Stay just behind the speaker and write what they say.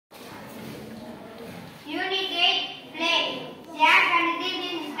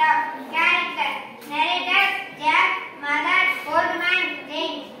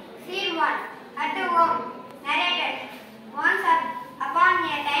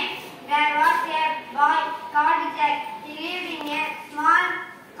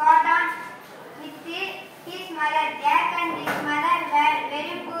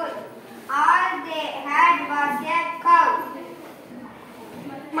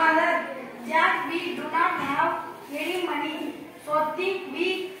Jack, we do not have any money, so think we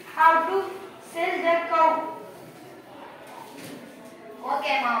have to sell the cow.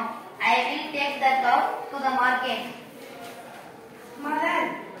 Okay, Mom. I will take the cow to the market. Mother,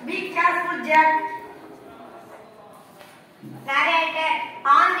 be careful, Jack. Narrator,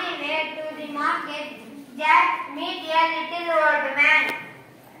 on the way to the market, Jack meet a little old man.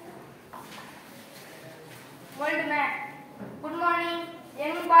 Old man, good morning,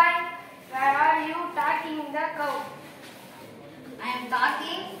 young boy. Where are you taking the cow? I am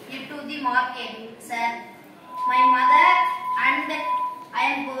taking it to the market, sir. My mother and I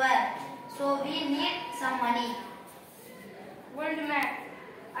am poor, so we need some money. Old man,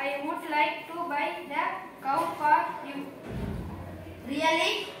 I would like to buy the cow for you.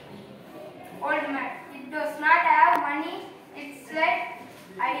 Really? Old man, it does not have money. It's like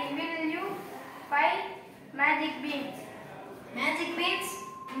I will you buy magic beans. Magic beans?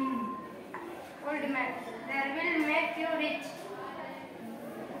 Old man, they will make you rich.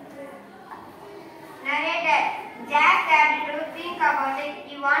 Narrator, Jack had to think about it.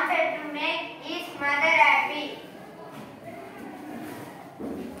 He wanted to make his mother happy.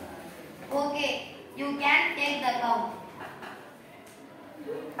 Okay, you can take the cow.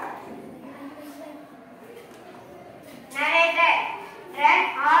 Narrator ran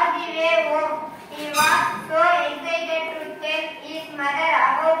all the way home. He was so excited to tell his mother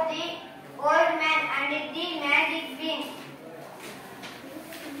about the old man and the magic beans.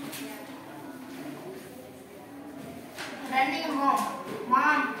 Running home.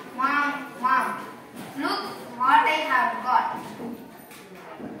 Mom, Mom, Mom. Look what I have got.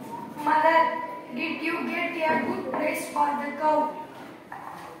 Mother, did you get a good price for the cow?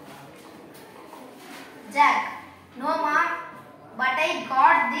 Jack, no Mom, but I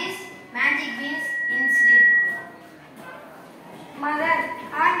got these magic beans instead. Mother,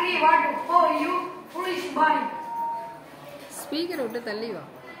 angry what? Oh, you foolish boy. Speaker விட்டு தள்ளி வா.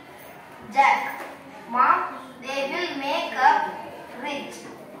 Jack, Mom, they will make us rich.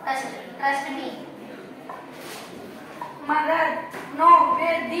 Trust me. Mother, no,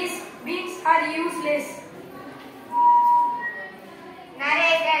 where these beans are useless.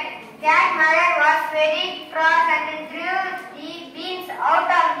 Narrator, Jack's mother was very cross and threw the beans out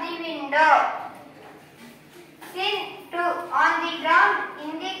of the window. Scene 2, on the ground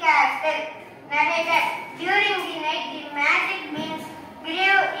in the castle. Narrator, during the night the magic beans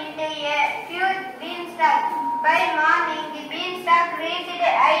grew into a huge beanstalk. By morning the beanstalk reached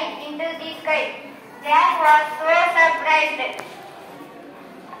high into the sky. Jack was so surprised.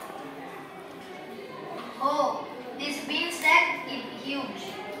 Oh, this beanstalk is huge.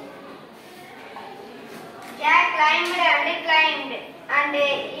 Jack climbed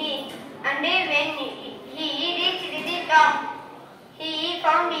and when he reached the top, he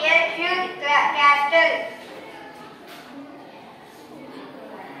found a huge castle.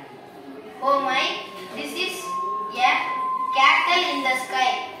 Oh my, this is a castle in the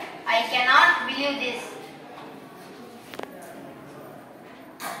sky. I cannot believe this.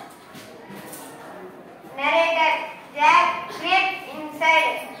 Narrator, Jack crept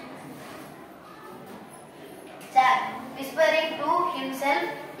inside. Jack, whispering to himself,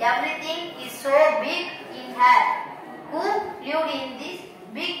 everything is so big in here. Who lived in this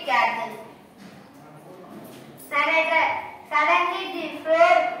big castle? Narrator, suddenly the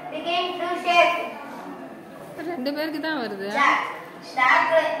floor began to shake. ரெண்டு பேருக்கு தான் வருது. Jack,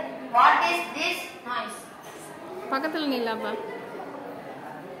 staggered. What is this noise? பக்கத்துல நில்லாப்பா.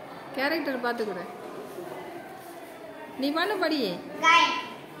 Character பார்த்து கொடு. நீ பண்ணு படி. Nine.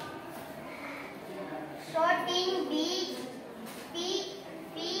 Shooting B P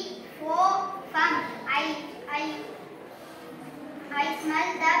P O fun. I smell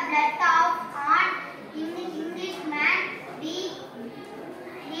the blood of an Englishman. Be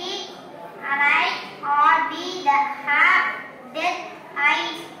he alive or be the half dead? I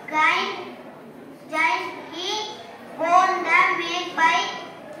giant he born the made by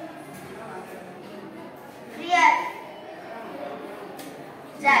real.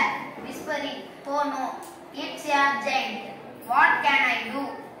 Jack, whispering, oh no, it's a giant. What can I do?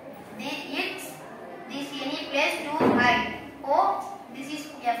 It's this any place to hide. Oh, this is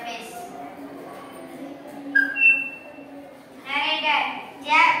a place. Narrator,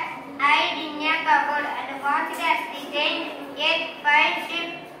 Jack hid in a cupboard and watched as the giant ate 5 sheep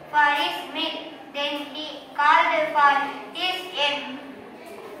for his meal. Then he called for his head.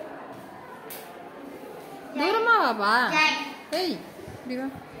 தூரமா வாப்பா. Giant, ஏய் இப்படி வா.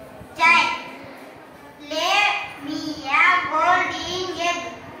 giant, lay me a golden egg.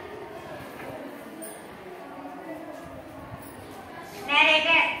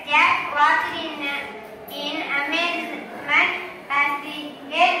 Narrator, Jack watched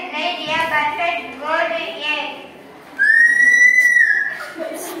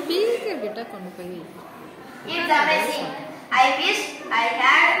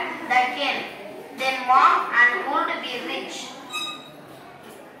cane. Then Mom and would be rich.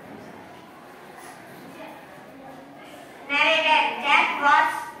 Narrator Jack was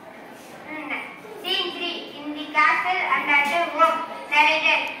scene 3 in the castle and at work.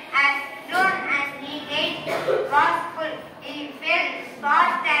 Narrator as soon as the gate was full, he fell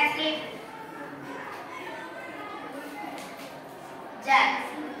fast asleep. Jack,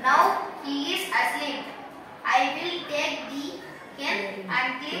 now he is asleep. I will take the cane and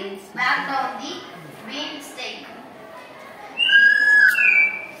climb back down the beanstalk.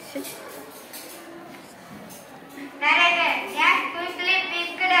 Narrator Jack quickly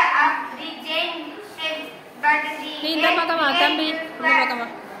picked up the chain step, but the நீ இந்த பக்கம் வா தம்பி, gate இந்த பக்கம் வா,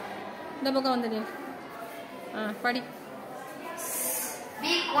 இந்த பக்கம் வந்துடு. படி.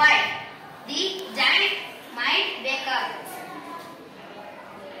 Be quiet. The giant might wake up.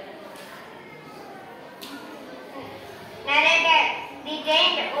 Narrator, the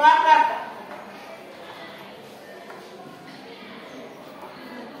giant woke up.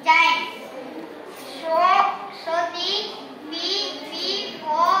 Giant. So the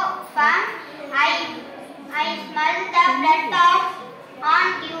farm. I smell the blood of on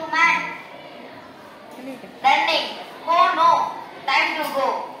human. Running. Oh no. Time to go.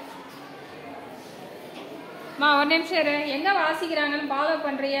 மா ஒரு நிமிஷம் இரு. எங்க வாசிக்கிறாங்கன்னு ஃபாலோ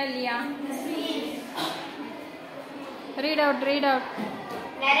பண்றியா இல்லையா? Read out.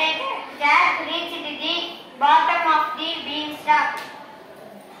 Narrator, Jack reached the bottom of the beanstalk.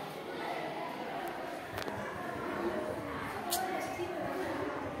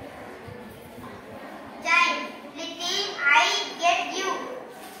 Giant, little I get you.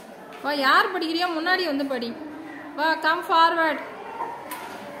 வா, யார் படிக்கிறியோ முன்னாடி வந்து படி. வா, come forward.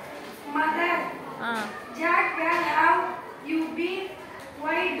 Mother, Jack, where have you been?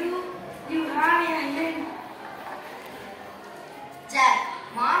 Why do you have a head? Jack,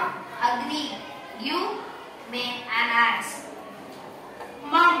 Mom, agree. You may an axe.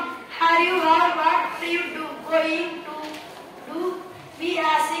 Mom, have you heard what you do going to do? We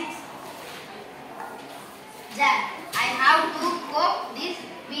are 6. Jack, I have to cook this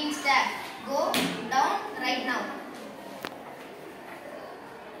beanstalk. Go down right now.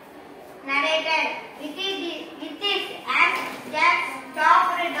 Narrator, it is as Jack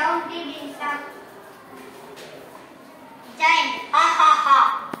chopped down the beanstalk. Giant, ha ha ha.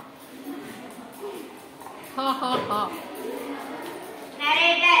 Ha.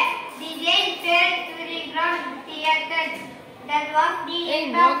 Narrator, the giant fell to the ground. He acted. That was the ஏய்,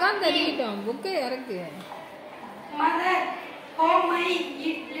 end of முகம் the தெரியிட்டோம். புக்கை இறக்கு. Mother, oh my,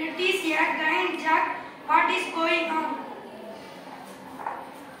 it is a giant Jack. What is going on?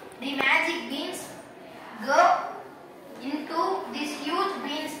 The magic beans go into this huge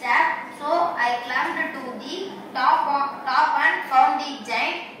beanstalk, so I climbed to the top and found the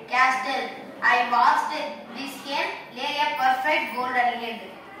giant castle. I watched this cane lay a perfect golden egg.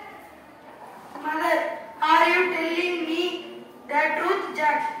 Mother, are you telling me the truth,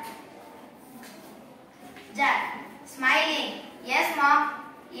 Jack? Jack, smiling. Yes, Mom.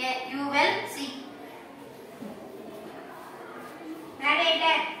 Yeah, you will see.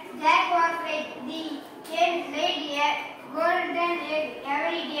 Narrator, Jack was right. The cane laid a golden egg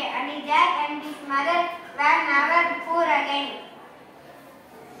every day, and Jack and his mother were never poor again.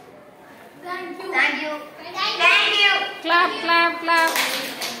 Thank you. Thank you. Clap. Thank you.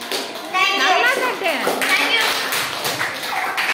 நல்லா கட்டு.